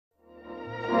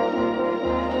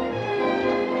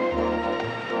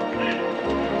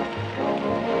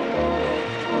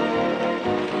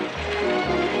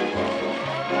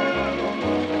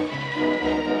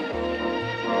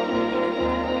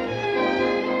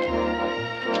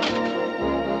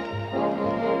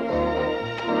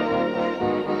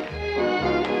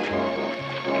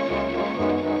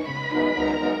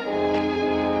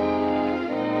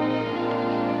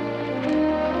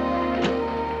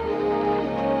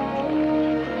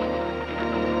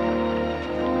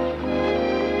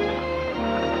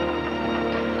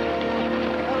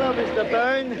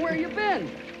Bern. Where you been?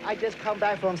 I just come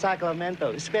back from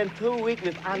Sacramento. Spent 2 weeks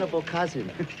with honorable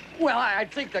cousin. Well, I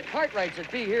think the Cartwrights would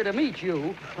be here to meet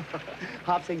you.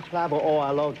 Hop Sing travel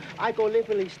all alone. I go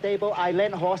Liberty stable, I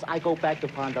lend horse, I go back to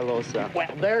Ponderosa. Well,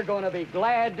 they're going to be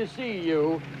glad to see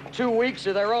you. 2 weeks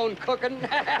of their own cooking.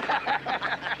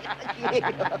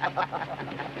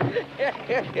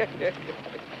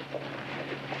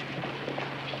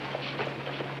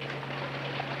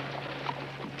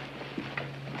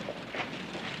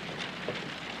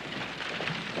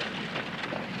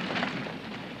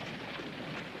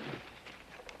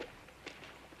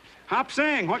 Hop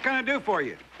Sing, what can I do for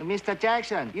you? Mr.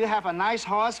 Jackson, you have a nice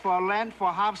horse for rent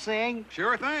for Hop Sing?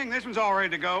 Sure thing. This one's all ready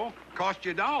to go. Cost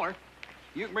you $1.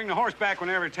 You can bring the horse back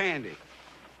whenever it's handy.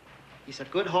 He's a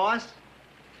good horse.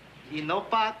 He no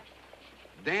buck.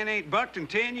 Dan ain't bucked in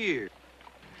 10 years.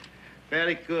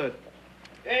 Very good.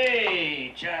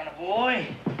 Hey, China boy.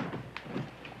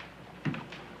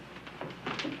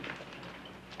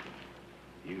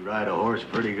 You ride a horse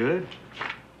pretty good?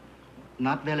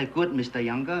 Not very good, Mr.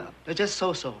 Younger. Just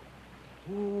so-so.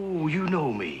 Ooh, you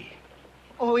know me.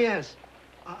 Oh, yes.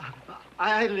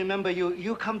 I remember you.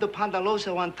 You come to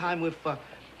Ponderosa one time with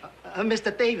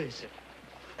Mr. Davis.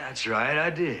 That's right,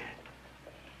 I did.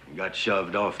 Got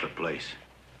shoved off the place.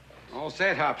 All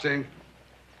set, Hop Sing.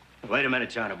 Wait a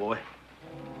minute, China boy.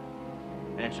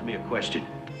 Answer me a question.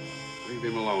 Leave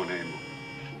him alone, Emil.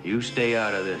 You stay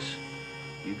out of this.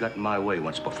 You got in my way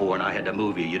once before, and I had to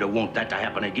move you. You don't want that to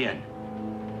happen again.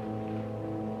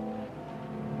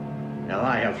 Now,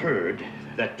 I have heard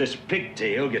that this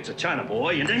pigtail gets a China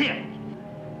boy into him.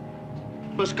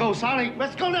 Let's go, Sonny.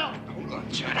 Let's go now. Hold on,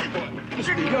 China boy. This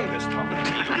is the youngest talking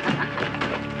to you.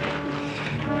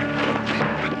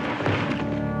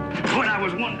 That's what I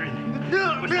was wondering.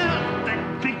 Was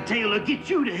that pigtail will get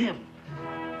you to him.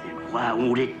 Then why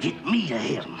won't it get me to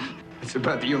him? It's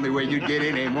about the only way you'd get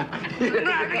in, Emil. Look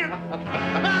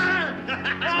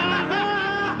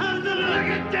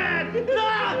at that!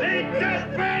 Ain't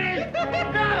that pretty?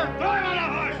 Climb on the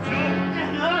horse,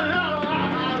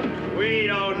 Joe! We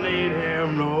don't need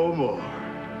him no more.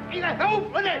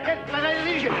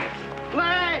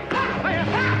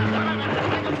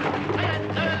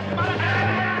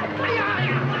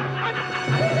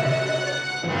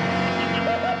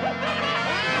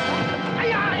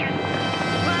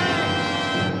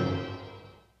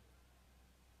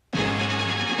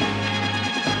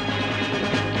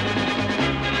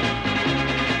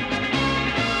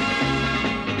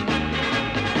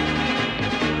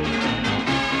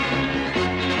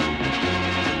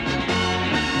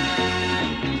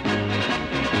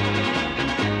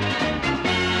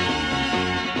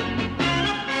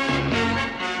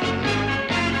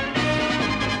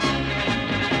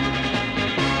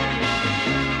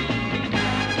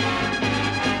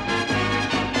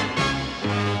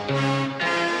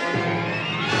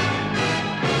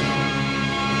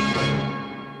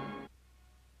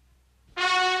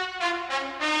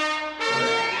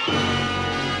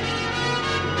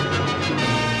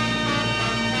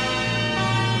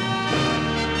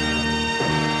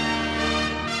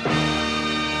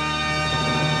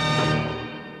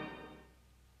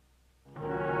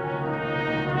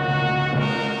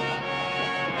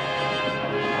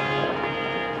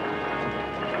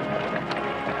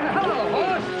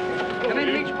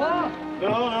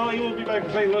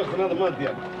 St. Louis for another month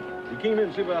yet. We came in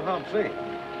to see about Hop Sing. He's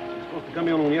supposed to come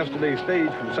in on yesterday's stage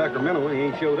from Sacramento, and he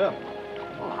ain't showed up.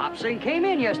 Well, Hop Sing came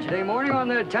in yesterday morning on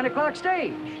the 10 o'clock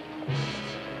stage.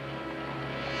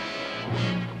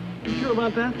 You sure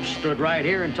about that? Stood right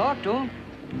here and talked to him.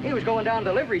 He was going down to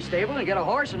the livery stable and get a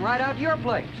horse and ride out to your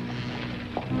place.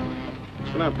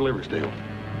 Let's go out to the livery stable.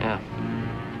 Yeah.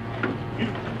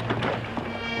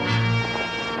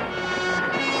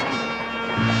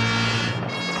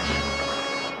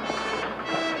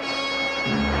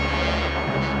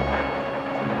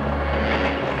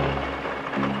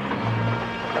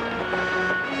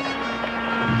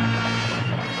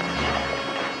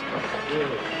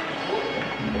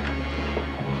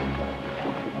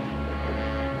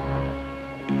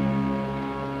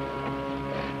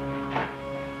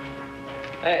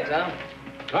 Hey, Tom.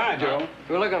 Hi, Joe.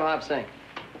 We're looking for Hop Sing.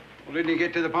 Well, didn't he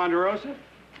get to the Ponderosa?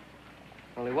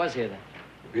 Well, he was here then.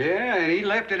 Yeah, and he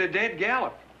left at a dead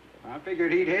gallop. I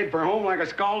figured he'd head for home like a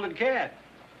scalded cat.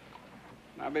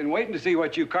 I've been waiting to see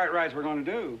what you Cartwrights were going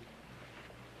to do.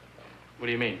 What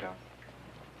do you mean, Tom?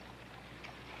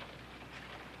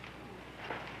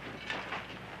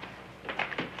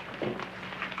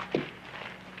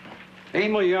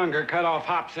 Emil Younger cut off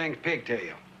Hop Sing's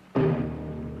pigtail.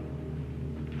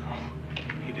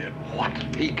 He did what?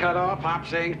 He cut off Hop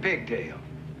Sing's pigtail.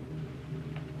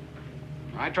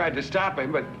 I tried to stop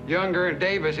him, but Younger and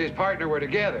Davis, his partner, were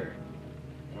together.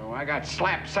 So I got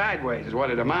slapped sideways is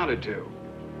what it amounted to.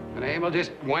 And Emil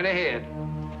just went ahead.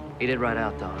 He did ride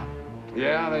out, though.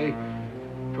 Yeah, they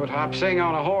put Hop Sing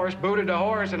on a horse, booted the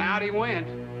horse, and out he went.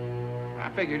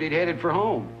 I figured he'd headed for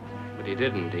home. But he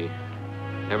didn't. He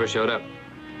never showed up.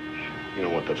 You know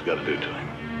what that's got to do to him?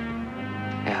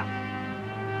 Yeah.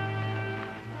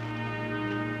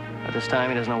 At this time,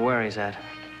 he doesn't know where he's at.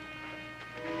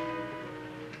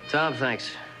 Tom,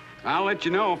 thanks. I'll let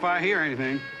you know if I hear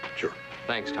anything. Sure.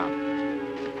 Thanks, Tom.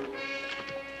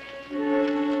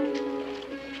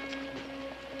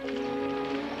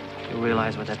 You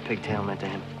realize what that pigtail meant to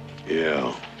him?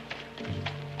 Yeah.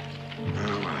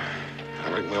 Well,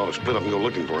 I reckon we ought to split up and go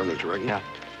looking for him, don't you reckon? Yeah.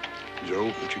 Joe,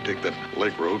 why don't you take that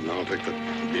lake road, and I'll take the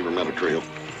Beaver Meadow Trail.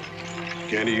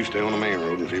 Candy, you stay on the main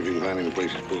road and see if you can find any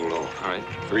place he's pulled off. All right.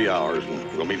 3 hours, and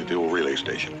we'll meet at the old relay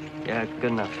station. Yeah,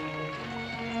 good enough.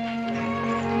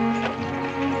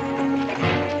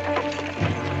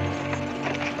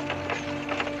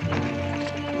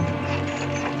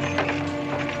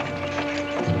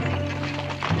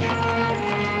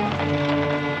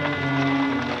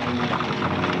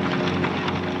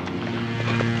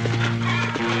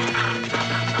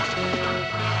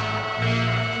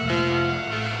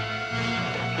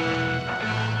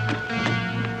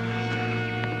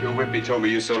 He told me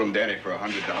you sold him Danny for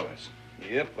 $100.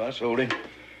 Yep, I sold him.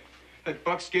 That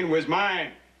buckskin was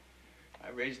mine. I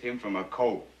raised him from a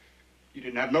colt. You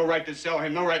didn't have no right to sell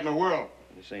him, no right in the world.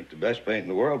 This ain't the best paint in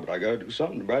the world, but I gotta do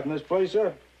something to brighten this place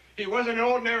up. He wasn't an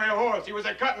ordinary horse. He was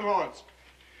a cutting horse.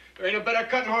 There ain't a better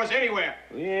cutting horse anywhere.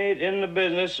 We ain't in the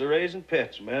business of raising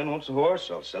pets. A man wants a horse,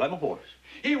 I'll sell him a horse.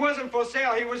 He wasn't for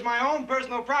sale. He was my own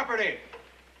personal property.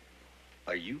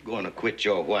 Are you going to quit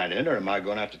your whining, or am I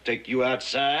going to have to take you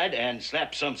outside and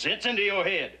slap some sense into your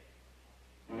head?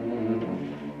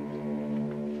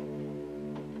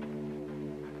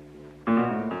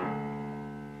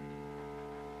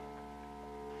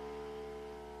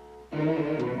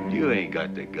 You ain't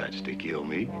got the guts to kill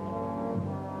me.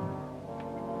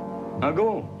 Now go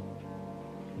on.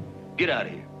 Get out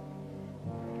of here.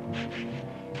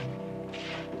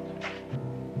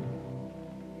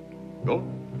 Go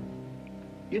on.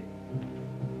 Yeah.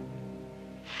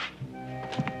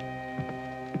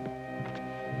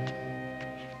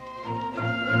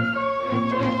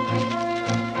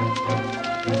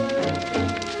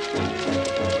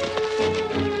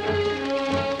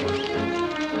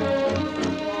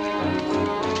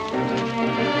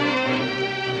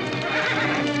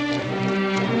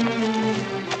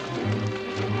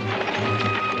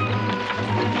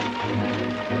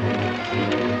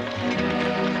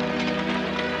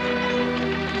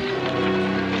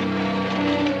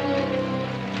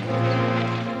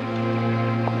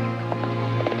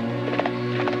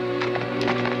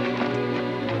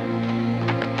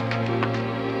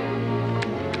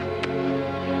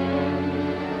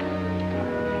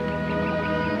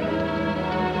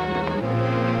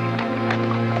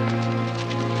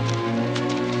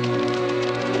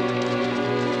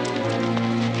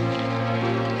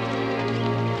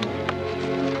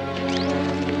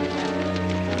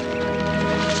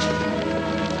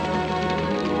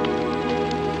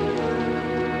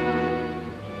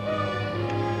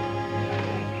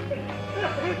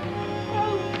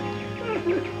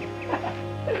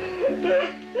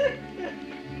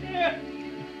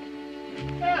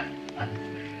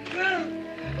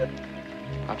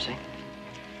 Popsy?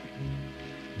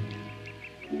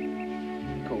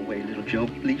 Go away, little Joe,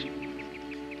 please.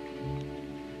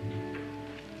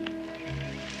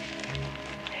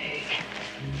 Hey.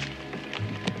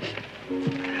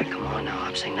 Come on now,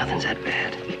 Popsy. Nothing's that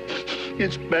bad.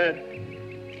 It's bad.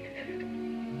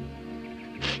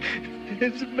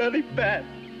 It's very bad.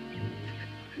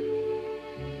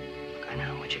 Look, I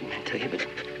know what you meant to you, but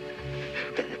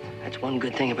that's one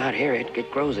good thing about hair.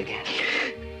 It grows again.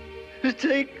 It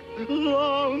takes a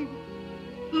long,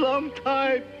 long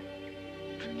time.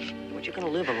 But you're gonna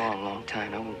live a long, long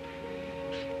time. Now,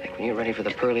 like when you're ready for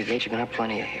the pearly gates, you're gonna have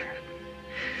plenty of hair.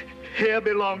 Hair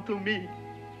belong to me.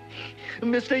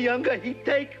 Mr. Younger,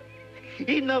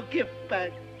 he no give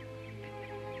back.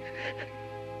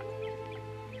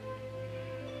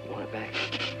 You want it back?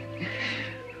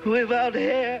 Without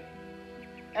hair,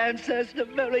 ancestor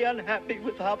very unhappy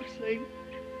with Hop Sing.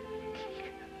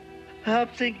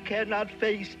 Hop Sing cannot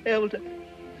face elder,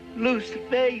 loose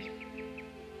face.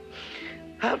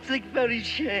 Hop Sing very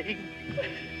shame.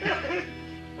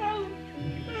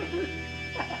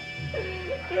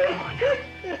 Come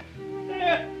on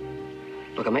now.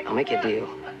 Look, I'll make you a deal.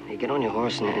 You get on your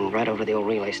horse and ride over to the old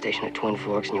relay station at Twin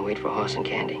Forks and you wait for Horse and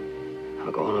Candy.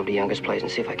 I'll go on over to Younger's place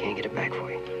and see if I can't get it back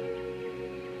for you.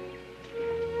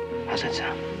 How's that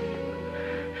sound?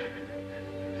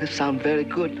 That sounds very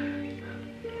good.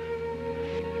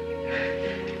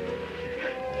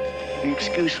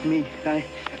 Excuse me, I...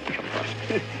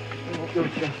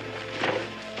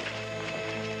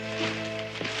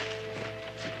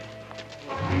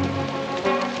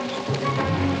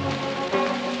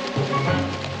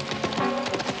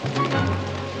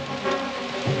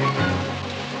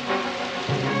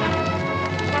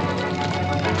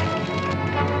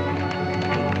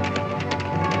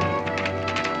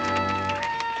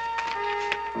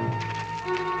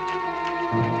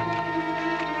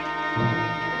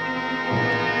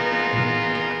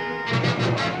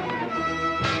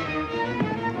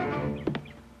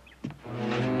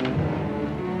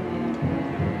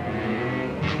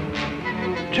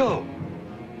 Joe,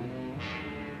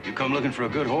 you come looking for a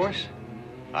good horse?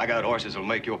 I got horses that'll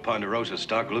make your Ponderosa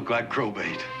stock look like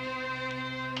crowbait.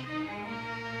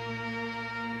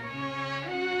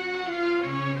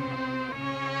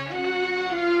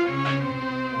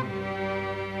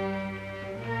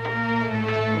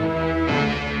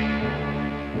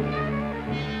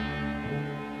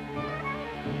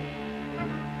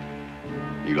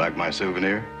 You like my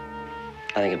souvenir?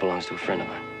 I think it belongs to a friend of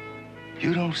mine.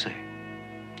 You don't say.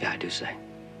 Yeah, I do say.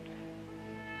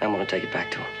 I'm gonna take it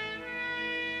back to him.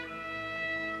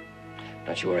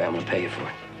 Don't you worry, I'm gonna pay you for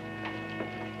it.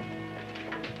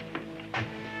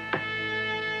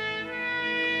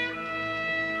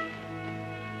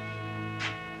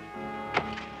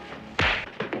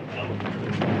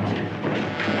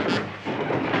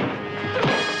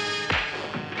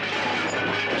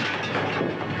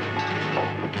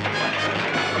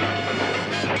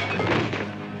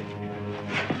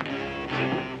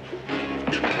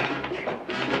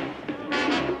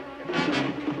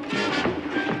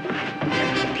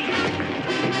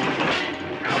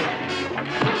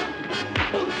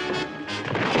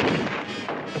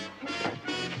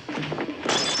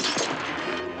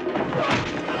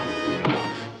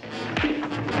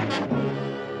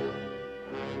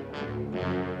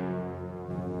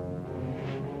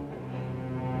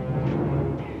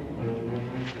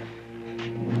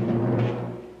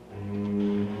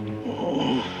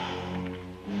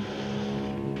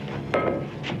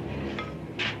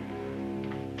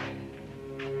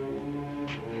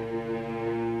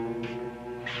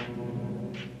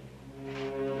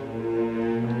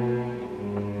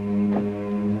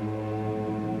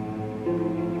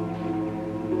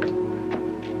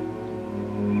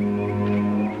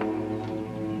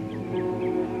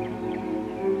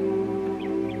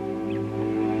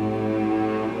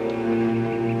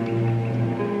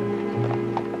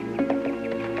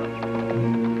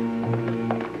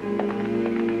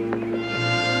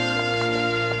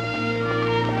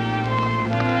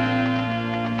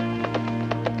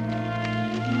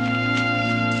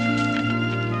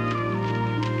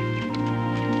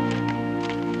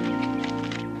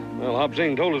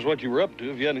 Hobson told us what you were up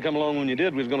to. If you hadn't come along when you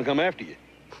did, we was going to come after you.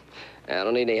 I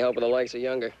don't need any help with the likes of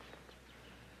Younger.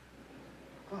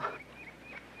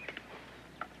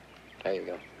 There you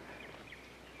go.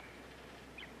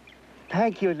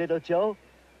 Thank you, little Joe.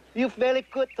 You're very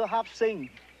good to Hobson.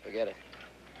 Forget it.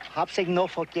 Hobson, no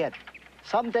forget.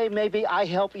 Someday maybe I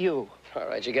help you. All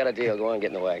right, you got a deal. Go on, get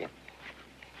in the wagon.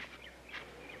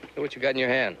 Look what you got in your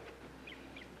hand.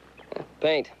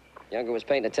 Paint. Younger was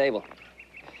painting a table.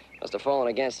 Must have fallen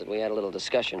against it. We had a little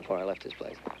discussion before I left his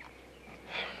place.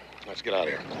 Let's get out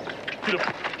of here.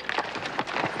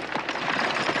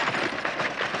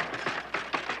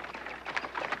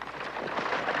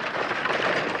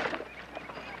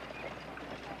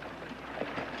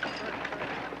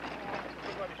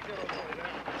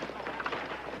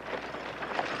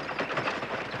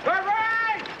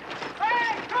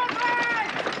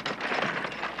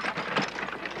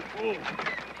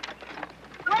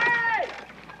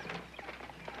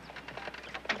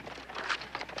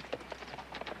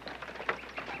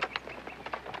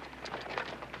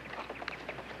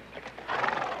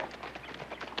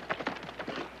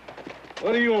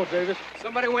 What do you want, Davis?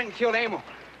 Somebody went and killed Amo.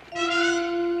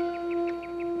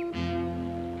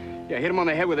 Yeah, hit him on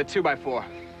the head with a 2x4.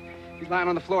 He's lying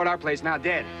on the floor at our place now,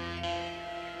 dead.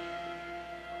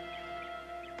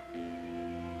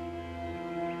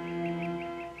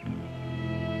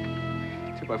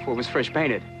 .2x4 was fresh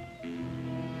painted.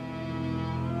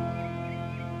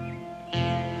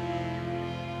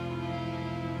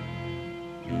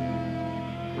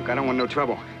 Look, I don't want no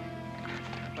trouble.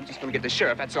 I'm just gonna get the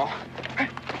sheriff, that's all.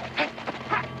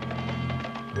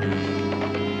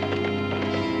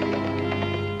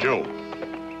 Joe,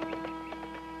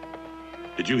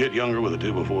 Did you hit Younger with a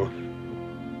 2x4?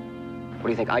 What do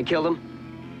you think, I killed him?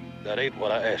 That ain't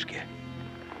what I asked you.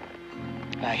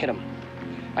 I hit him.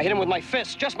 I hit him with my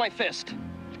fist, just my fist.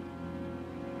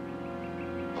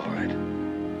 All right.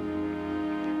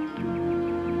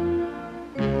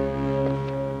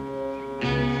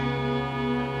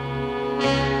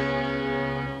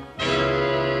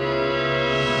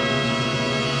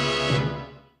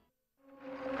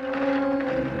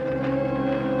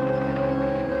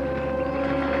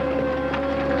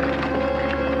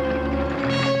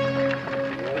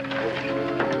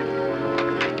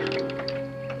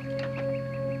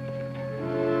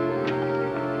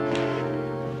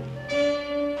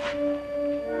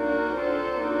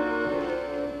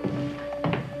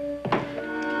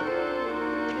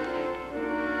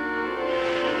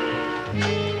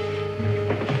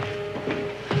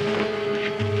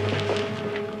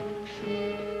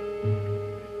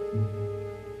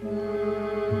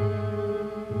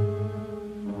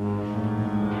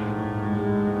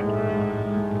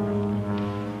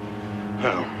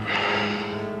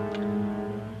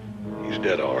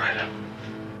 Dead, all right.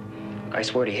 I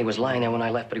swear to you, he was lying there when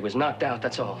I left, but he was knocked out,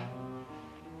 that's all.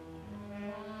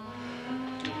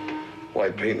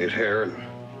 White paint in his hair and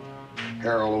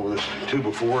hair all over this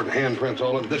 2x4 and handprints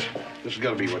all in. This has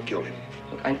got to be what killed him.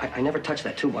 Look, I never touched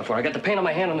that 2x4. I got the paint on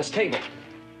my hand on this table.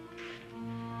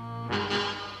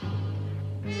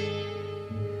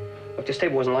 Look, this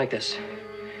table wasn't like this.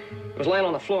 It was lying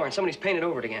on the floor, and somebody's painted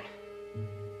over it again.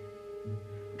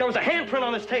 There was a handprint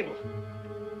on this table.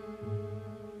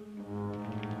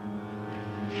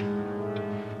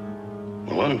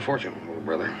 Well, unfortunate, little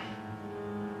brother.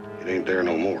 It ain't there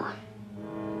no more.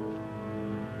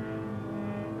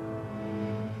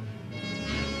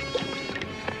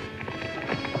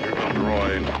 Here comes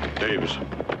Roy Davis.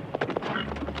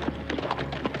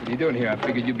 What are you doing here? I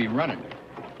figured you'd be running.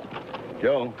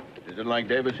 Joe, is it like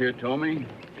Davis here told me?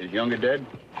 Is Younger dead?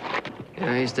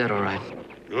 Yeah, he's dead, all right.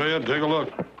 Go ahead, take a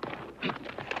look.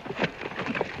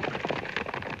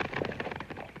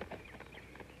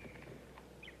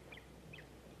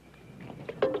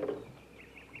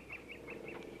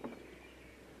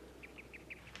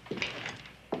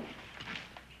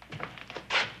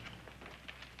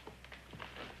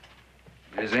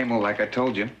 There's Emil, like I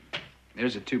told you.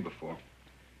 There's a 2x4.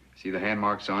 See the hand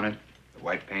marks on it? The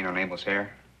white paint on Emil's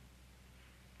hair?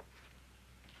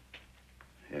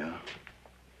 Yeah.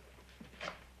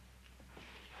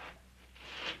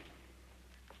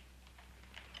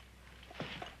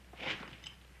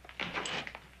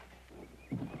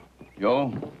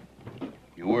 Joe,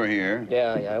 you were here.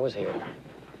 Yeah, I was here.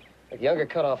 Look, Younger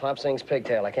cut off Hop Singh's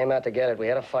pigtail. I came out to get it. We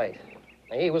had a fight.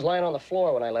 He was lying on the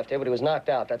floor when I left here, but he was knocked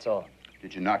out, that's all.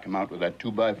 Did you knock him out with that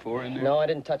 2x4 in there? No, I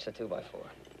didn't touch the 2x4.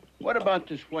 What about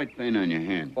this white paint on your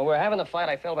hand? When we were having the fight,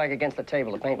 I fell back against the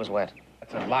table. The paint was wet.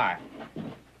 That's a lie.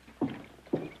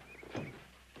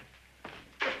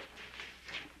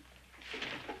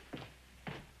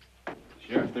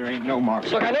 Sheriff, there ain't no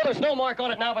marks. Look, I know there's no mark on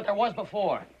it now, but there was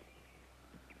before.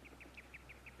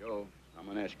 Joe, I'm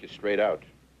gonna ask you straight out.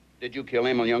 Did you kill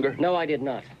Emil Younger? No, I did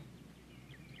not.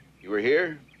 You were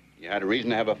here? You had a reason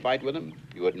to have a fight with him?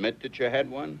 You admit that you had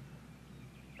one?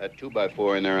 That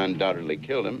 2x4 in there undoubtedly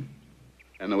killed him.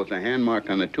 And there was a hand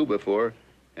mark on the 2x4,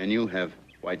 and you have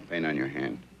white paint on your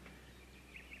hand.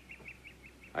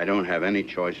 I don't have any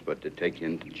choice but to take you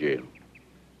into jail.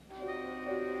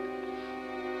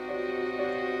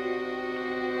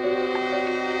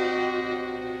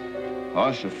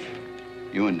 Boss, if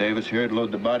you and Davis here would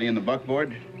load the body in the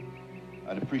buckboard,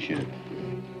 I'd appreciate it.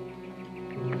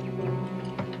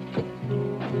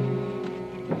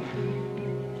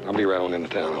 I'll be right on into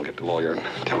town. I'll get the lawyer and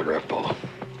telegraph Paul.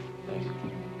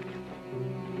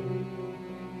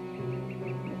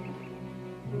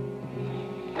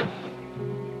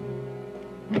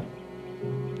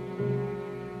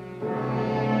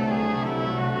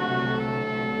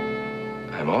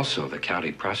 I'm also the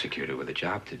county prosecutor with a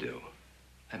job to do.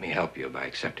 Let me help you by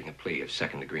accepting a plea of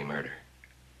second-degree murder.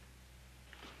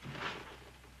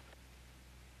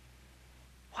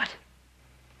 What?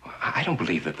 Well, I don't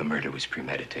believe that the murder was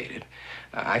premeditated.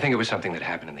 I think it was something that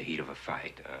happened in the heat of a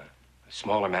fight. A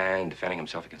smaller man defending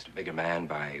himself against a bigger man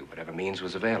by whatever means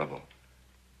was available.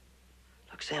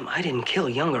 Look, Sam, I didn't kill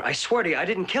Younger. I swear to you, I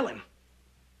didn't kill him.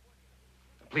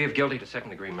 A plea of guilty to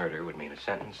second-degree murder would mean a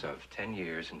sentence of 10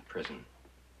 years in prison.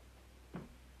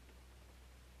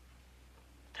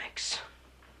 Thanks.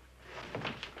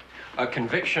 A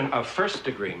conviction of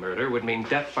first-degree murder would mean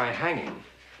death by hanging.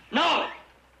 No!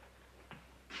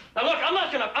 Now, look, I'm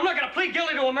not gonna plead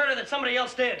guilty to a murder that somebody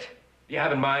else did. Do you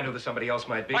have in mind who the somebody else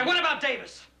might be? Why, what about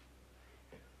Davis?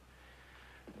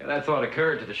 Yeah, that thought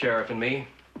occurred to the sheriff and me.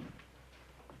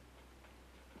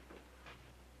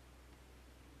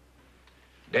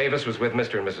 Davis was with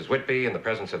Mr. and Mrs. Whitby in the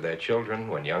presence of their children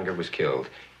when Younger was killed,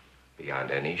 beyond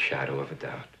any shadow of a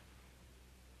doubt.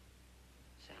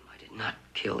 Sam, I did not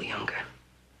kill Younger.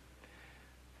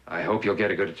 I hope you'll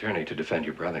get a good attorney to defend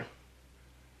your brother.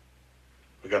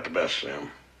 We got the best,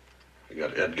 Sam. We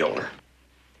got Ed Gellner.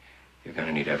 You're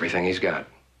gonna need everything he's got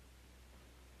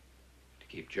to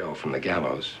keep Joe from the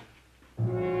gallows.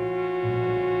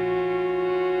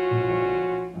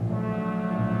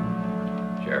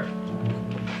 Sheriff.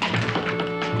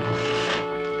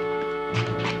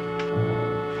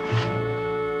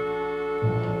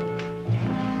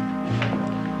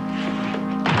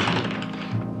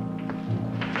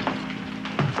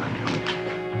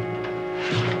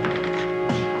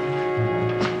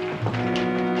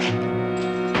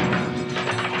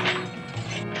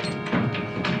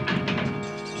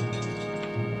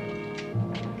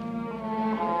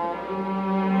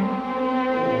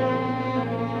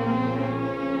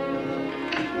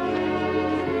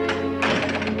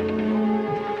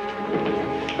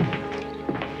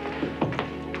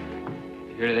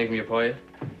 Here to take me for you?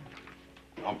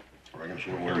 Nope. I reckon it's a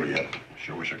little early yet.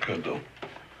 Sure wish I could, though.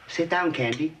 Sit down,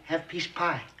 Candy. Have piece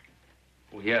pie.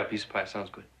 Oh, yeah, a piece of pie sounds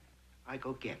good. I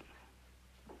go get it.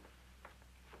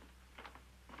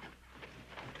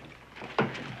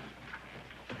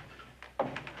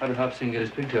 How did Hobson get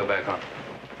his pigtail back on?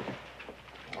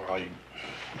 Well, you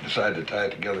decided to tie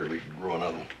it together, we could grow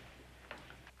another one.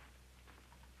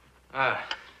 Ah,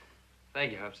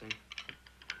 thank you, Hobson.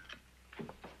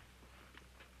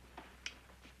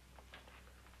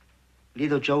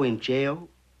 Little Joe in jail.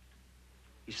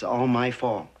 It's all my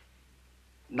fault.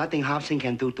 Nothing Hobson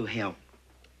can do to help.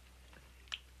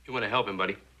 You want to help him,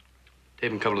 buddy?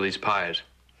 Take him a couple of these pies.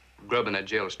 Grub in that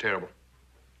jail is terrible.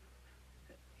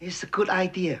 It's a good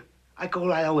idea. I go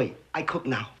right away. I cook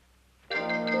now.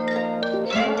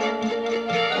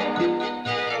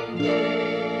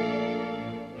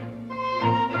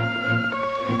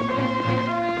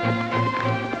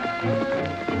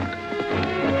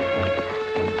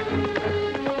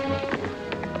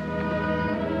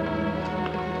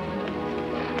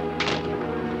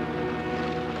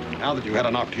 Now that you had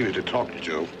an opportunity to talk to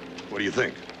Joe, what do you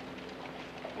think?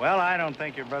 Well, I don't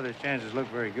think your brother's chances look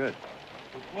very good.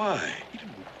 But why? He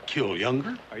didn't kill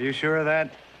Younger. Are you sure of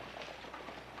that?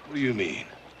 What do you mean?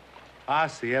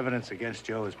 Haas, the evidence against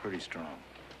Joe is pretty strong.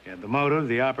 He had the motive,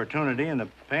 the opportunity, and the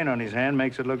paint on his hand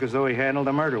makes it look as though he handled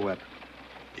a murder weapon.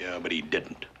 Yeah, but he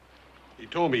didn't. He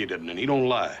told me he didn't, and he don't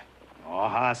lie. Oh,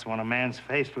 Haas, when a man's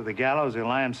faced with the gallows, he'll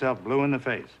lie himself blue in the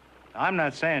face. I'm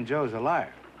not saying Joe's a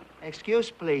liar. Excuse,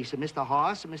 please, Mr.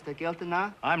 Hoss, Mr.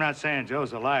 Giltner. I'm not saying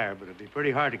Joe's a liar, but it'd be pretty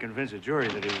hard to convince a jury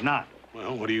that he's not.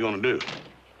 Well, what are you going to do?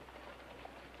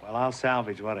 Well, I'll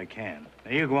salvage what I can.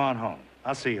 Now, you go on home.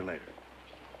 I'll see you later.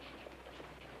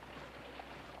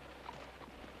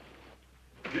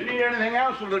 If you need anything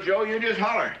else, little Joe, you just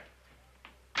holler.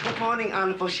 Good morning,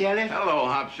 Honorable Sheriff. Hello,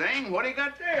 Hobson. What do you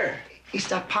got there?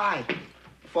 It's a pie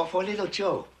for little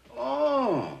Joe.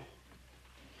 Oh.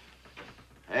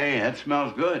 Hey, that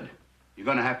smells good. You're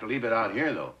gonna have to leave it out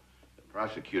here, though. The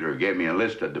prosecutor gave me a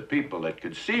list of the people that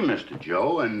could see Mr.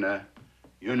 Joe, and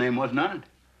your name wasn't on it.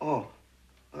 Oh.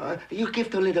 You give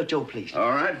to little Joe, please.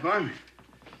 All right, fine.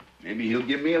 Maybe he'll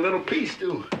give me a little piece,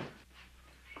 too.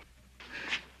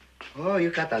 Oh, you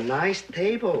got a nice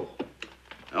table.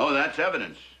 Oh, that's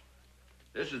evidence.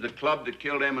 This is the club that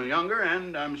killed Emil Younger,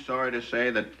 and I'm sorry to say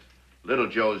that little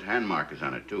Joe's hand mark is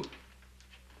on it, too.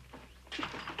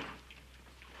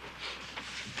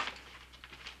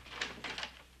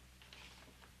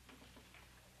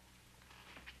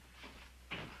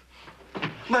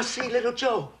 Must see little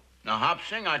Joe. Now,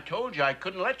 Hobson, I told you I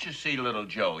couldn't let you see little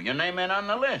Joe. Your name ain't on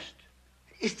the list.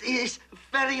 It's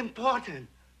very important.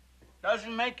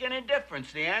 Doesn't make any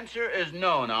difference. The answer is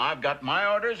no. Now, I've got my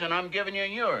orders, and I'm giving you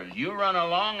yours. You run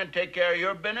along and take care of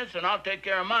your business, and I'll take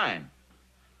care of mine.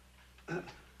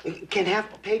 Can I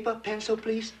have paper, pencil,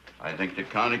 please? I think the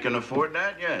county can afford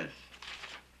that, yes.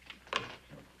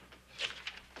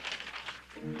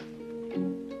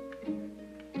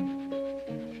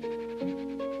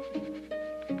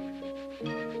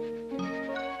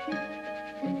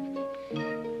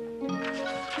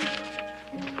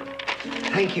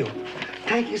 Thank you.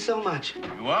 Thank you so much.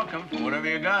 You're welcome for whatever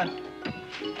you got.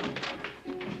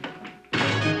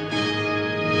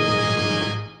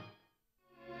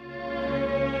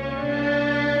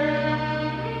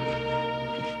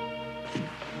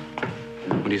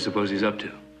 What do you suppose he's up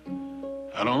to?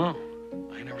 I don't know.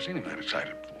 I ain't never seen him that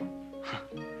excited before.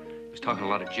 He's talking a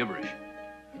lot of gibberish.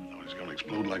 I thought he was going to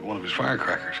explode like one of his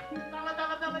firecrackers. I'm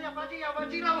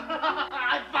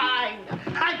fine.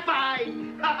 I'm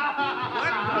fine.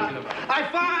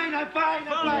 I'm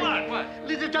fine. What?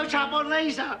 Little Joe chop on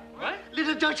laser. What?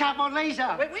 Little Joe chop on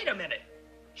laser. Wait a minute.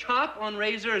 Chop on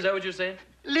razor, is that what you're saying?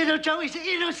 Little Joe is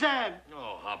innocent.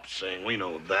 Oh, Hop Sing, we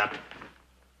know that.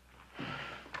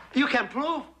 You can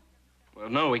prove. Well,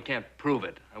 no, we can't prove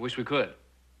it. I wish we could.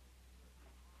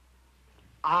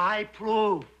 I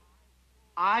prove.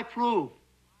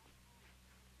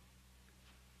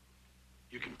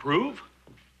 You can prove?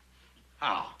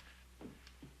 How?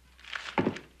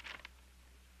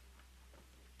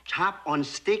 Chop on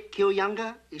stick kill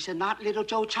younger is not Little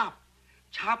Joe chop.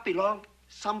 Chop belong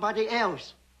somebody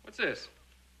else. What's this?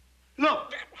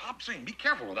 Look. Hop Sing, be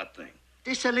careful with that thing.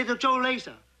 This is Little Joe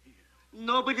laser.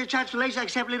 Nobody chops laser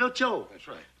except Little Joe. That's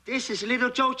right. This is Little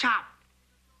Joe chop.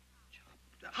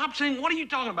 Hop Sing, what are you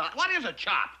talking about? What is a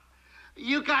chop?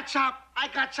 You got chop, I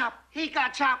got chop, he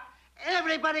got chop,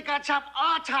 everybody got chop.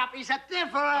 Our chop is a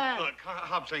different. Look,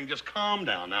 Hop Sing, just calm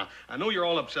down now. I know you're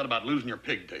all upset about losing your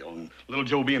pigtail and little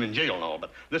Joe being in jail and all,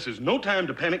 but this is no time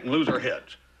to panic and lose our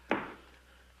heads.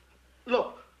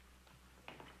 Look.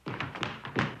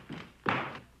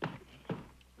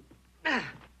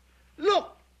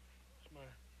 Look.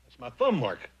 That's my thumb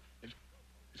mark. Is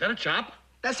that a chop?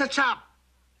 That's a chop.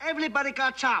 Everybody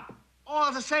got chop.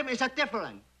 All the same is a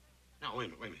different. No,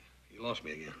 wait a minute. You lost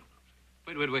me again.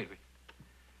 Wait.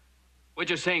 What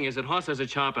you're saying is that Hoss has a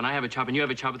chop and I have a chop and you have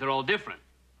a chop, but they're all different.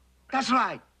 That's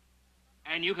right.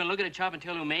 And you can look at a chop and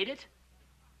tell who made it?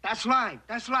 That's right.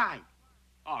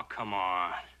 Oh, come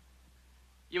on.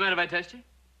 You mind if I test you?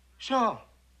 Sure.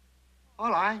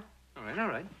 All right. All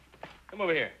right. Come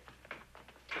over here.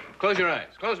 Close your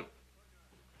eyes. Close them.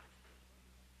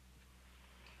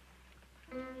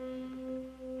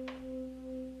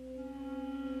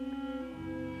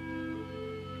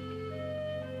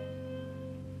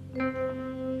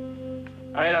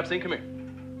 All right, Hopsing, come here.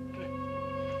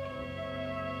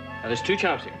 Now, there's two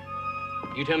chops here.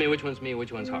 You tell me which one's me and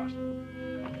which one's Hoss.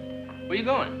 Where you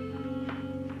going?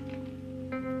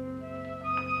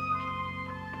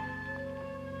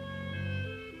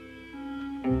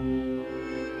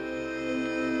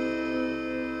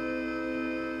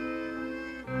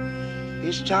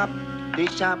 This chop,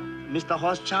 Mr.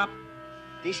 Hoss chop,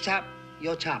 this chop,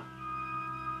 your chop.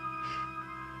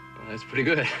 Well, that's pretty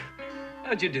good.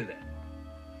 How'd you do that?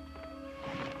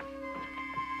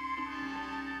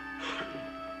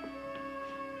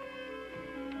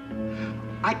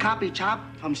 I copy chop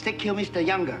from Stick Kill Mr.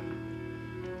 Younger.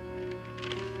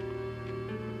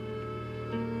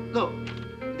 Look,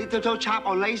 Little Joe chop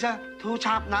on laser, two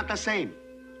chop not the same.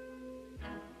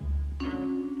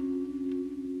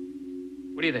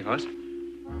 What do you think, Hoss?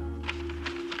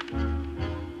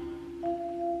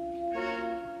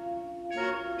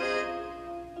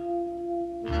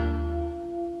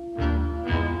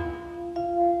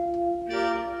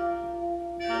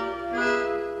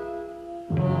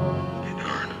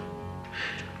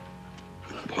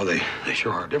 Boy, they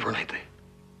sure are different, ain't they?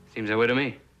 Seems that way to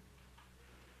me.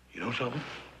 You know something?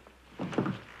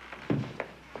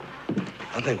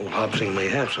 I think old Hopsing may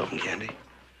have something, Candy.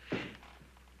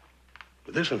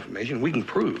 With this information, we can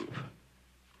prove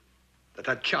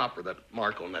that chop or that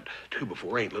mark on that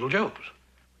 2x4 ain't Little Joe's.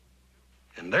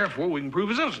 And therefore, we can prove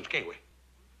his innocence, can't we?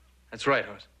 That's right,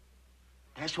 Hoss.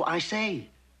 That's what I say.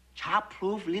 Chop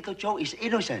prove Little Joe is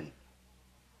innocent.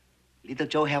 Little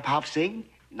Joe help Hop Sing.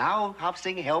 Now Hop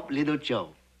Sing help Little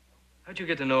Joe. How'd you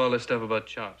get to know all this stuff about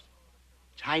chops?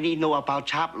 Chinese know about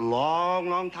chop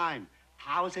long time.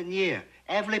 1,000 years.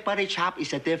 Everybody chop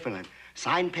is a different.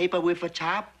 Sign paper with a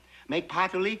chop, make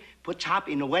pottery, put chop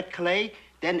in a wet clay,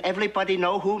 then everybody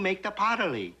know who make the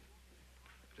pottery.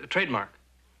 A trademark.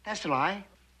 That's right.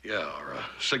 Yeah, or a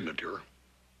signature.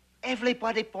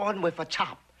 Everybody born with a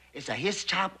chop. It's a his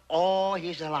chop all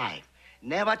his life.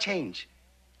 Never change.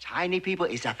 Chinese people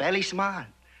is a very smart.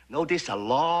 Know this a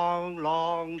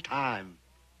long time.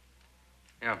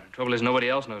 Yeah, the trouble is nobody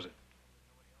else knows it.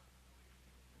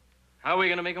 How are we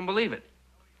gonna make them believe it?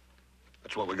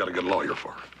 That's what we got to get a lawyer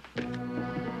for.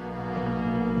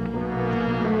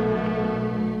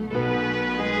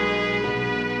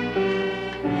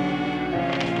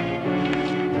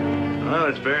 Well,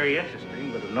 it's very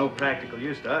interesting, but of no practical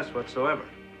use to us whatsoever.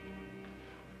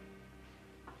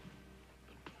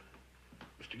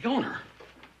 Mr. Gilner,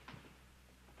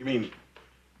 you mean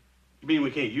we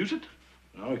can't use it?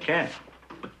 No, we can't.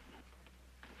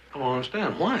 I don't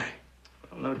understand. Why?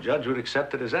 Well, no judge would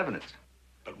accept it as evidence.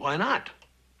 But why not?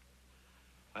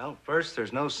 Well, first,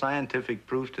 there's no scientific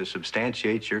proof to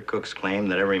substantiate your cook's claim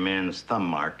that every man's thumb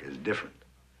mark is different.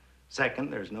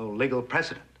 Second, there's no legal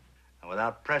precedent. And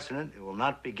without precedent, it will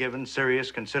not be given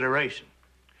serious consideration.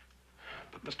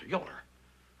 But, Mr. Gilder,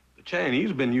 the Chinese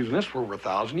have been using this for over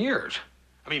 1,000 years.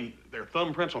 I mean, their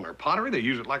thumbprints on their pottery, they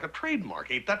use it like a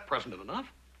trademark. Ain't that precedent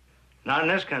enough? Not in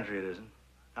this country, it isn't.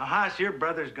 Now, Haas, your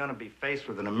brother's gonna be faced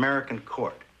with an American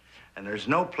court, and there's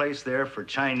no place there for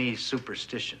Chinese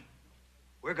superstition.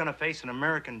 We're gonna face an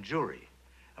American jury,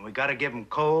 and we gotta give them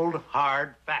cold,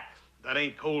 hard facts. That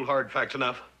ain't cold, hard facts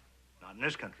enough. Not in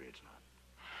this country, it's not.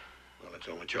 Well, it's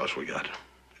the only choice we got.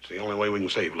 It's the only way we can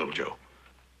save little Joe.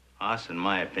 Haas, in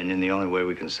my opinion, the only way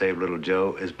we can save little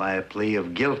Joe is by a plea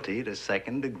of guilty to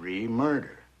second-degree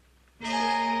murder.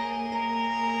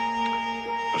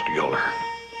 Mr. Gilder,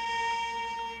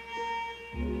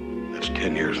 that's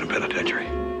 10 years in the penitentiary.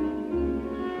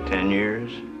 10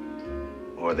 years?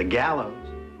 Or the gallows?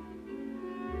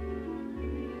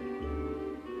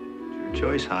 It's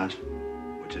your choice, Haas.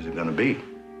 Which is it gonna be?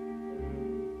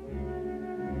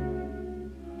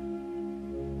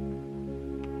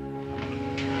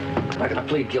 I'm not gonna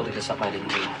plead guilty to something I didn't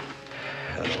do.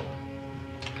 I know.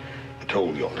 I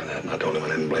told Gilder that, and I told him I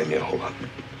didn't blame you a whole lot.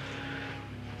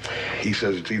 He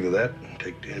says it's either that,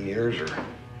 take 10 years,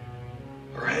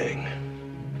 or hang.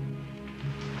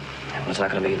 Well, it's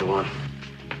not gonna be either one.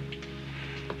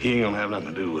 He ain't gonna have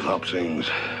nothing to do with Hop Singh's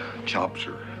chops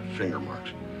or finger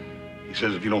marks. He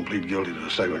says if you don't plead guilty to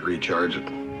the second-degree charge,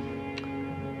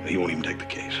 he won't even take the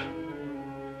case.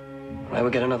 Well, we'll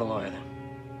get another lawyer then.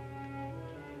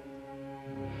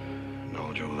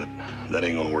 No, Joe, that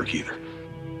ain't gonna work either.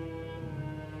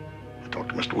 I talked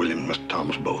to Mr. William and Mr.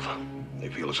 Thomas both. They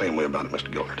feel the same way about it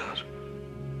Mr. Gilder does.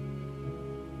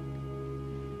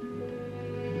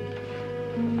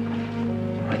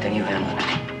 Right then, you handle it.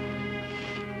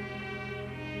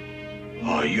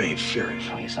 Oh, you ain't serious.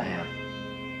 Oh, yes, I am.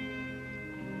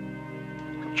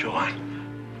 Joe, I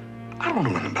don't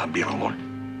know nothing about being a lawyer.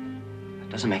 It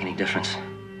doesn't make any difference.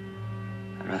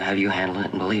 I'd rather have you handle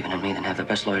it and believing in me than have the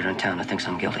best lawyer in town that thinks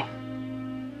I'm guilty.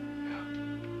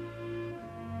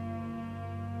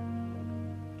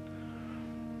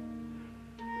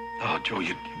 Oh, Joe,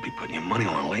 you'd be putting your money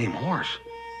on a lame horse.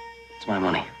 It's my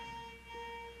money.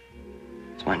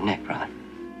 It's my neck, brother.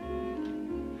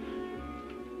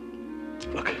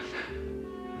 Look,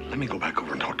 let me go back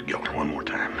over and talk to Gilder one more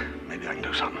time. Maybe I can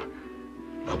do something.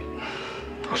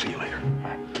 I'll see you later. All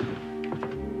right.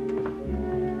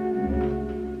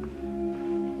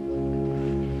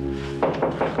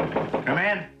 Come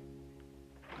in.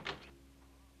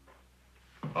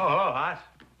 Oh, hello, Haas.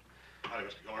 Howdy,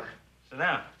 Mr. Gilder. Sit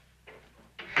down.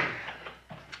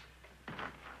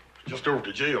 Just over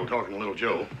to jail talking to little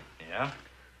Joe. Yeah?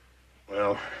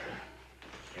 Well,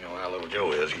 you know how little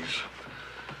Joe is. He's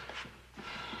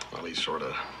sort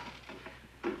of...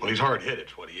 Well, he's hard-headed,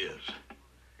 is what he is.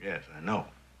 Yes, I know.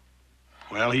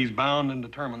 Well, he's bound and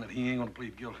determined that he ain't gonna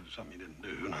plead guilty to something he didn't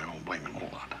do, and I don't blame him a whole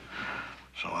lot.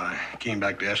 So I came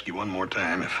back to ask you one more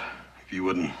time if you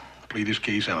wouldn't plead his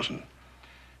case out and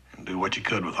do what you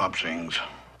could with Hop Singh's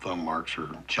thumb marks or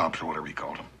chops or whatever you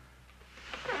called them.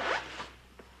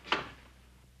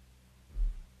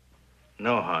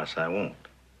 No, Haas, I won't.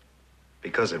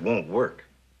 Because it won't work.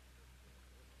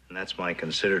 And that's my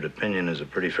considered opinion as a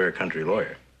pretty fair country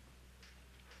lawyer.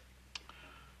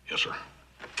 Yes, sir.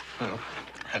 Well,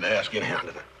 I had to ask anyhow,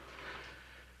 didn't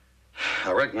I?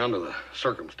 I reckon under the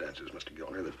circumstances, Mr.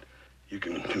 Gilder, that you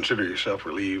can consider yourself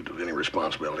relieved of any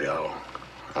responsibility.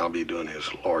 I'll be doing his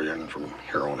lawyering from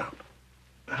here on out.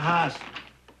 Haas,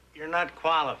 you're not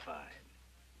qualified.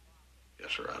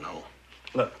 Yes, sir, I know.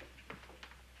 Look.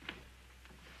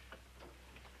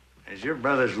 As your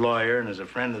brother's lawyer and as a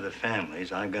friend of the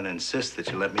family's, I'm going to insist that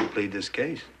you let me plead this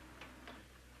case.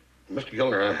 Mr.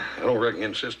 Gilder, I don't reckon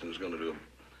insisting is going to do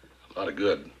a lot of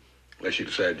good unless you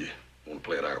decide you want to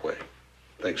play it our way.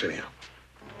 Thanks anyhow.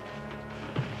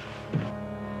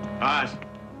 Haas.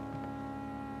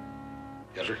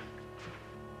 Yes, sir.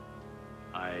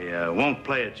 I won't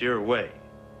play it your way.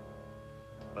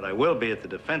 But I will be at the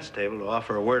defense table to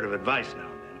offer a word of advice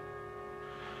now and then.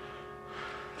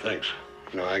 Thanks.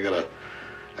 You know, I got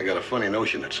a funny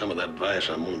notion that some of that advice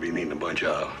I'm going to be needing a bunch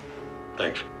of.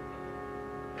 Thanks.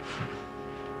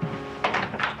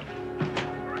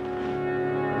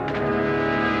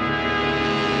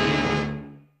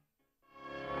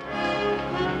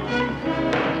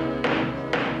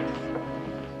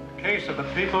 Case of the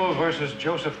People versus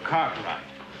Joseph Cartwright.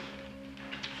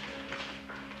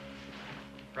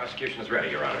 Prosecution is ready,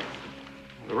 Your Honor.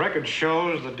 The record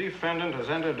shows the defendant has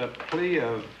entered a plea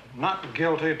of not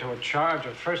guilty to a charge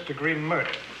of first-degree murder.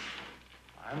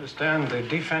 I understand the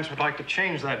defense would like to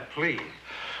change that plea.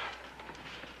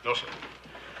 No, sir.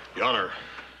 Your Honor,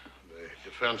 the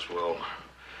defense will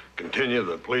continue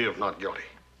the plea of not guilty.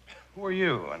 Who are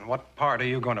you, and what part are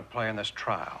you going to play in this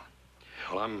trial?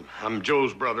 Well, I'm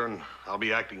Joe's brother, and I'll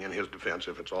be acting in his defense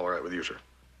if it's all right with you, sir.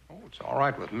 Oh, it's all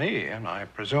right with me, and I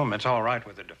presume it's all right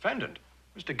with the defendant.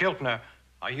 Mr. Giltner,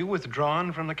 are you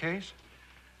withdrawn from the case?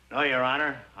 No, Your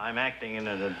Honor. I'm acting in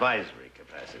an advisory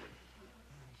capacity.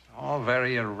 It's all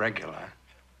very irregular.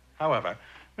 However,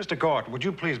 Mr. Gort, would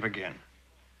you please begin?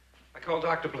 I call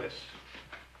Dr. Bliss.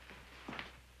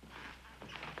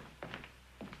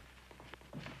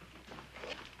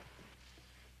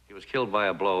 He was killed by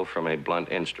a blow from a blunt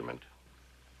instrument.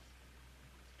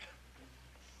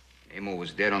 Emil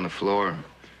was dead on the floor,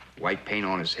 white paint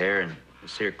on his hair, and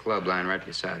this here club lying right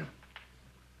beside him.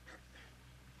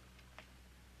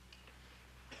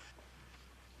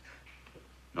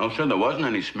 No, sir, there wasn't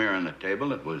any smear on the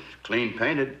table. It was clean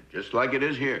painted, just like it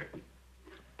is here.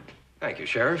 Thank you,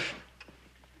 Sheriff.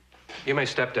 You may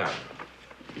step down.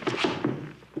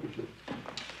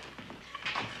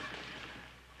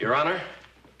 Your Honor,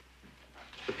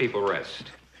 the people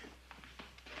rest.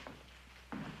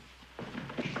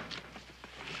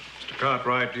 Mr.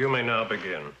 Cartwright, you may now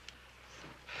begin.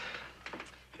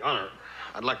 Your Honor,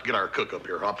 I'd like to get our cook up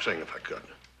here, Hop Sing, if I could.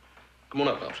 Come on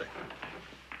up, Hop Sing.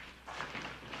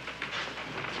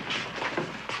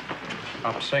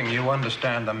 Hop Sing, you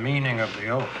understand the meaning of the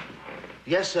oath?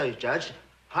 Yes, sir, Judge.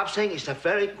 Hop Sing is a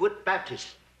very good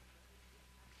Baptist.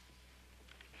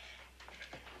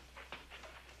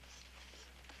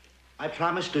 I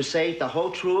promise to say the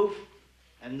whole truth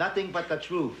and nothing but the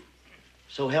truth.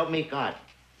 So help me God.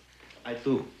 I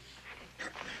do.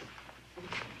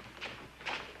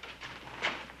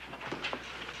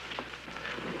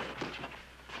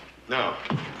 Now,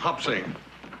 Hop Sing,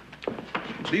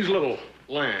 these little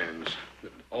lines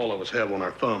that all of us have on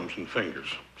our thumbs and fingers,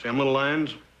 see them little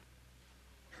lines?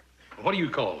 What do you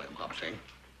call them, Hop Sing?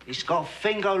 It's called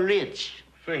finger ridge.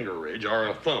 Finger ridge or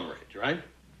a thumb ridge, right?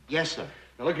 Yes, sir.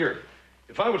 Now, look here.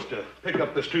 If I was to pick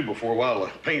up this 2x4 while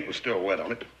the paint was still wet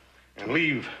on it and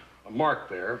leave a mark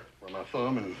there where my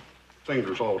thumb and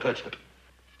fingers all touched it,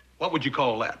 what would you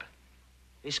call that?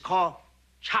 It's called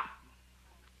chop.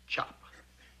 Chop.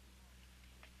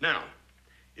 Now,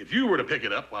 if you were to pick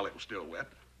it up while it was still wet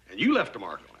and you left a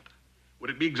mark on it,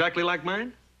 would it be exactly like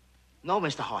mine? No,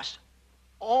 Mr. Horst.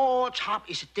 All chop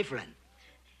is different.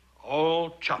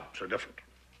 All chops are different.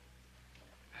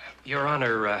 Your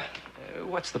Honor,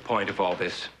 what's the point of all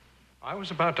this? I was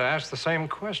about to ask the same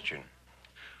question.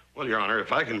 Well, Your Honor,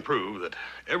 if I can prove that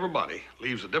everybody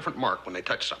leaves a different mark when they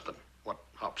touch something, what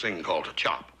Hop Sing calls a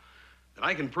chop, then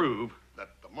I can prove that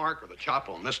the mark or the chop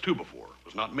on this 2x4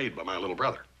 was not made by my little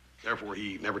brother. Therefore,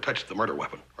 he never touched the murder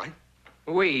weapon, right?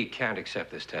 We can't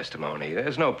accept this testimony.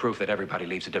 There's no proof that everybody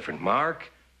leaves a different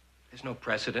mark. There's no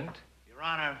precedent. Your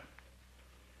Honor,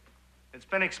 it's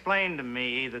been explained to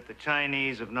me that the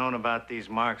Chinese have known about these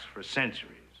marks for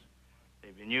centuries.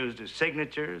 They've been used as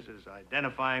signatures, as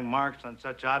identifying marks on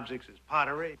such objects as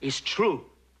pottery. It's true.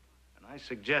 And I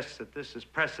suggest that this is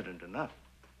precedent enough.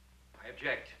 I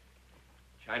object.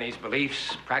 Chinese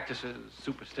beliefs, practices,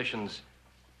 superstitions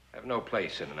have no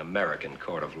place in an American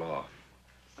court of law.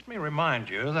 Let me remind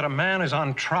you that a man is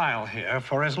on trial here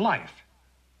for his life.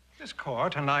 This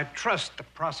court, and I trust the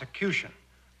prosecution,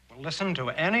 will listen to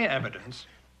any evidence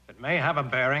that may have a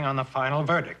bearing on the final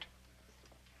verdict.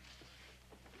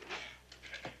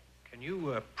 Can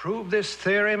you prove this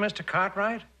theory, Mr.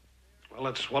 Cartwright? Well,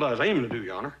 that's what I was aiming to do,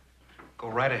 Your Honor. Go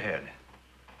right ahead.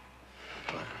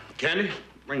 Candy,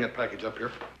 bring that package up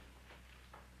here.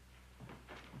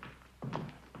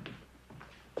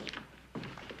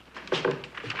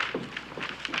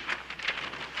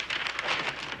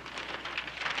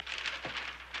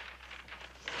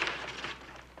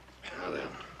 Now then,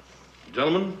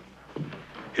 gentlemen,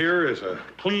 here is a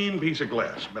clean piece of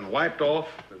glass. Been wiped off.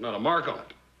 There's not a mark on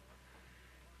it.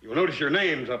 You'll notice your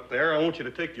names up there. I want you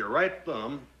to take your right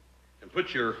thumb and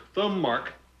put your thumb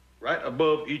mark right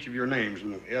above each of your names.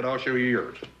 And Ed, I'll show you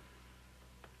yours.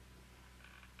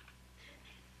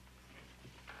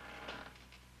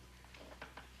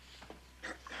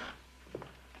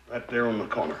 Right there on the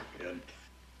corner, Ed.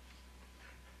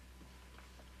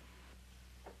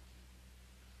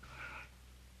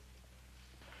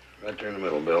 Right there in the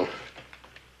middle, Bill.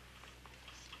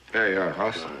 There you are,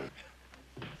 Hoss.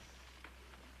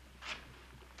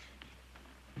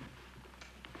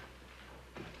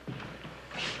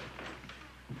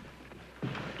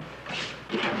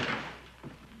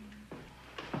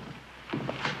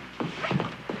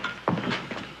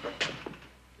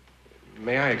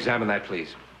 May I examine that,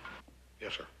 please?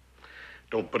 Yes, sir.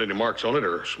 Don't put any marks on it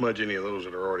or smudge any of those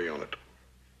that are already on it.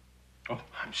 Oh,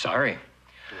 I'm sorry.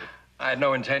 I had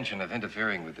no intention of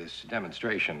interfering with this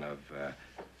demonstration of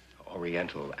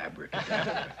Oriental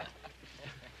abracadabra.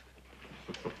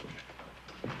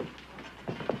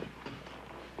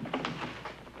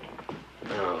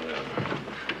 Now then,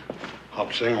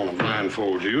 Hawkins, I'm gonna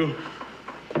blindfold you.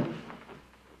 If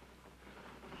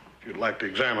you'd like to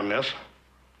examine this.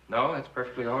 No, that's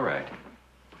perfectly all right.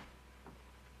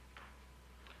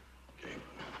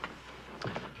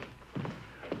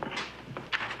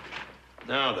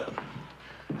 Now then,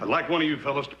 I'd like one of you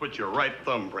fellas to put your right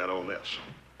thumbprint on this.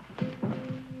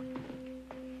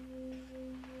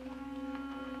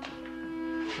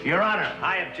 Your Honor,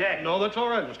 I object. No, that's all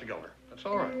right, Mr. Gilder. That's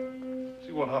all right.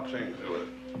 See what Hawkins do with it.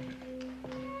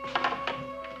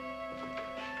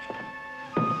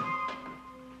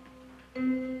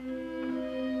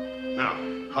 Now,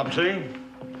 Hawkins,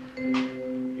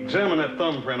 examine that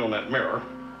thumbprint on that mirror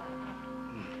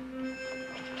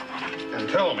and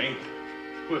tell me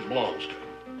who it belongs to.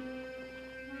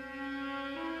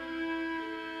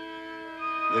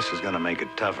 This is gonna make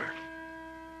it tougher.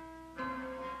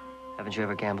 Haven't you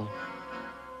ever gambled?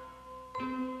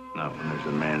 Not when there's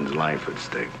a man's life at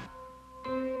stake.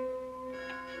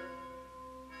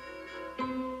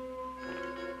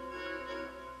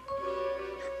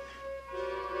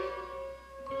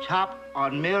 Chop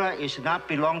on mirror is not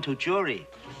belong to jury.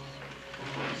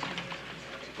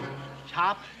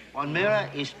 Chop on mirror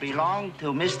is belong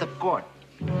to Mr. Gort.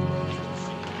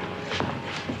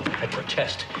 I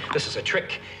protest. This is a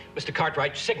trick. Mr.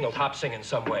 Cartwright signaled Hopsing in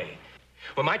some way.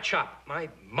 Well, my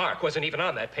mark wasn't even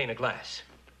on that pane of glass.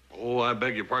 Oh, I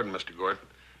beg your pardon, Mr. Gort.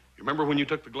 You remember when you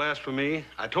took the glass from me?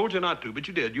 I told you not to, but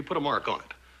you did. You put a mark on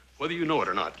it. Whether you know it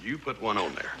or not, you put one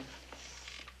on there.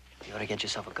 You ought to get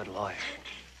yourself a good lawyer.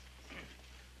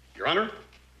 Your Honor,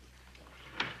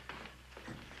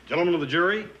 gentlemen of the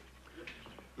jury,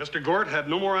 Mr. Gort had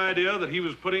no more idea that he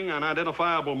was putting an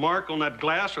identifiable mark on that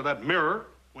glass or that mirror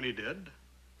when he did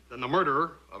than the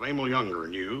murderer of Emil Younger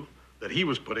knew that he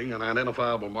was putting an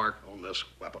identifiable mark on this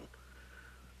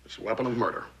weapon of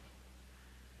murder.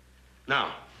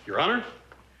 Now, Your Honor,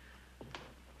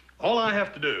 all I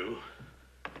have to do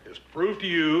is prove to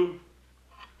you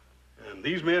and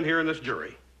these men here in this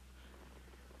jury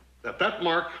that that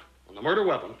mark on the murder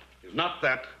weapon is not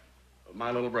that of my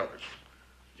little brothers.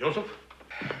 Joseph?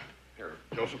 Here,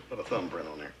 Joseph, put a thumbprint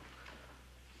on there.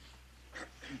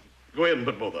 Go ahead and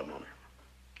put both of them on there.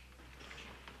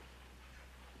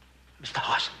 Mr.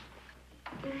 Hoss.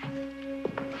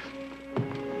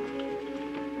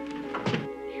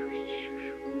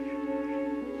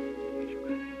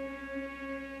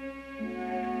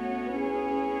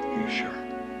 You sure?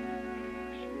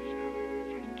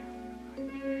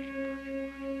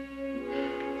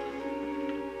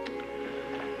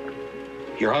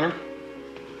 Your Honor,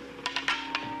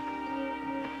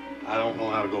 I don't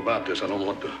know how to go about this. I don't know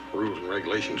what the rules and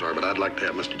regulations are, but I'd like to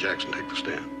have Mr. Jackson take the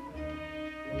stand.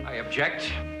 I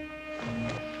object.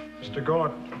 Mr.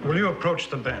 Gort, will you approach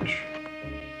the bench?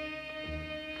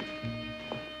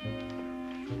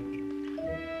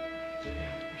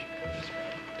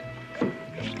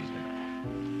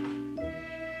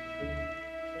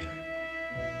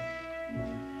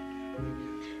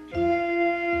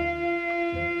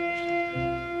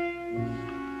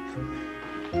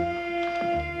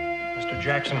 Mr.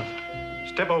 Jackson,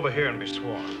 step over here and be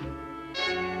sworn.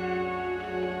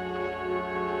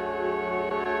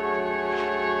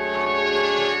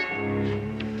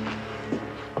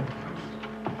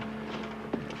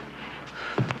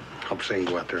 Hopsing,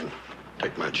 go out there and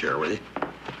take my chair, will you?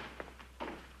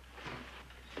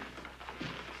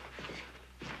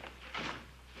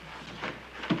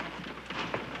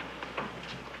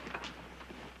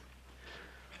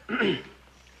 Mr.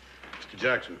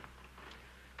 Jackson,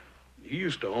 you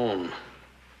used to own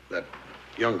that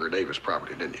Younger Davis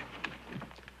property, didn't you?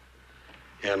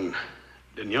 And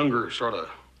didn't Younger sort of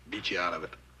beat you out of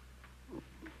it?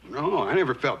 No, I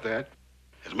never felt that.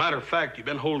 As a matter of fact, you've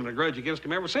been holding a grudge against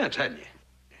him ever since, hadn't you?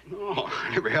 No,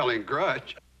 I never held any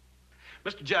grudge.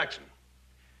 Mr. Jackson,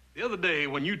 the other day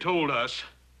when you told us,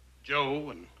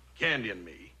 Joe and Candy and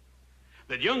me,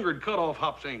 that Younger had cut off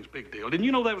Hopsing's pigtail, didn't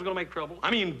you know that was going to make trouble? I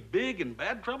mean, big and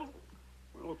bad trouble?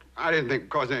 Well, I didn't think it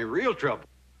caused any real trouble.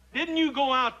 Didn't you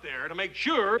go out there to make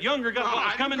sure Younger got what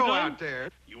was coming to him? I didn't go out there.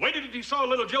 You waited until you saw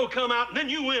little Joe come out, and then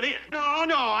you went in. No,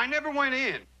 I never went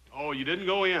in. Oh, you didn't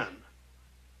go in.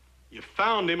 You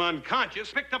found him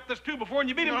unconscious, picked up this 2-by-4, and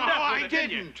you beat him to death with I it,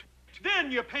 didn't.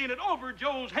 Then you painted over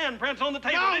Joe's handprints on the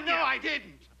table, didn't you? No, I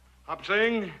didn't.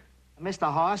 Hopsing, Mr.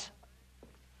 Hoss?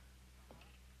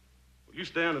 will you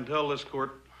stand and tell this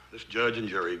court, this judge and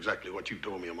jury, exactly what you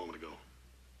told me a moment ago?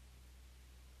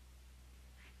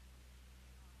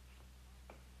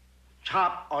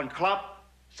 Chop on club,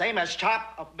 same as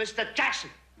chop of Mr. Jackson.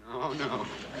 No, no.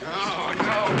 No,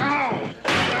 no, no!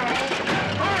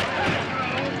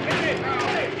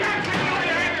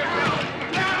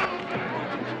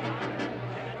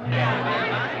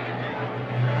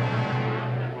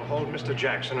 We'll hold Mr.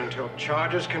 Jackson until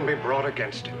charges can be brought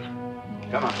against him.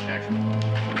 Come on, Jackson.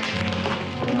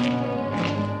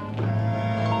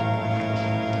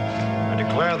 I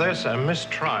declare this a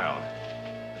mistrial.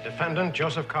 The defendant,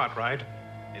 Joseph Cartwright,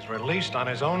 is released on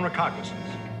his own recognizance,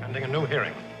 pending a new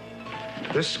hearing.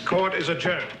 This court is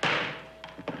adjourned.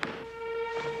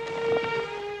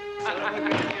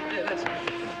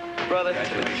 Brother.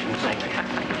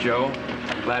 Congratulations. Joe,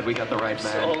 I'm glad we got the right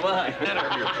man. So am I.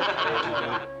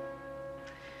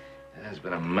 It has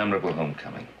been a memorable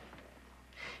homecoming.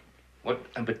 What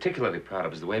I'm particularly proud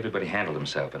of is the way everybody handled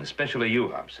himself, and especially you,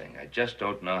 Hobsing. I just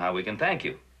don't know how we can thank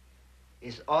you.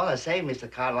 It's all the same, Mr.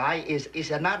 Cartwright. It's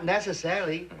not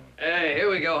necessary. Hey, here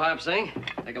we go, Hobsing.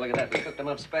 Take a look at that. We cooked them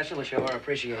up special to show our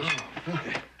appreciation.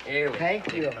 Here we go.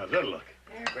 Thank you. How's that look?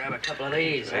 Here, grab a couple of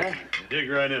these, huh? Dig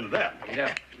right into that.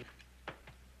 Yeah.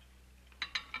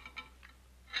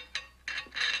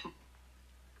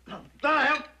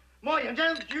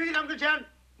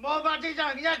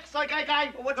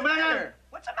 What's the matter?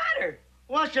 What's the matter?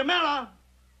 What's the matter?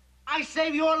 I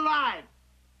saved your life.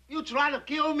 You try to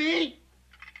kill me?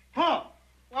 Huh?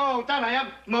 Oh,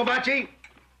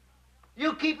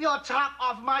 you keep your chop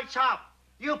off my chop.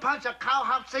 You punch a cow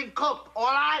Hobsing cook,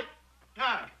 all right?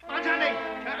 Huh?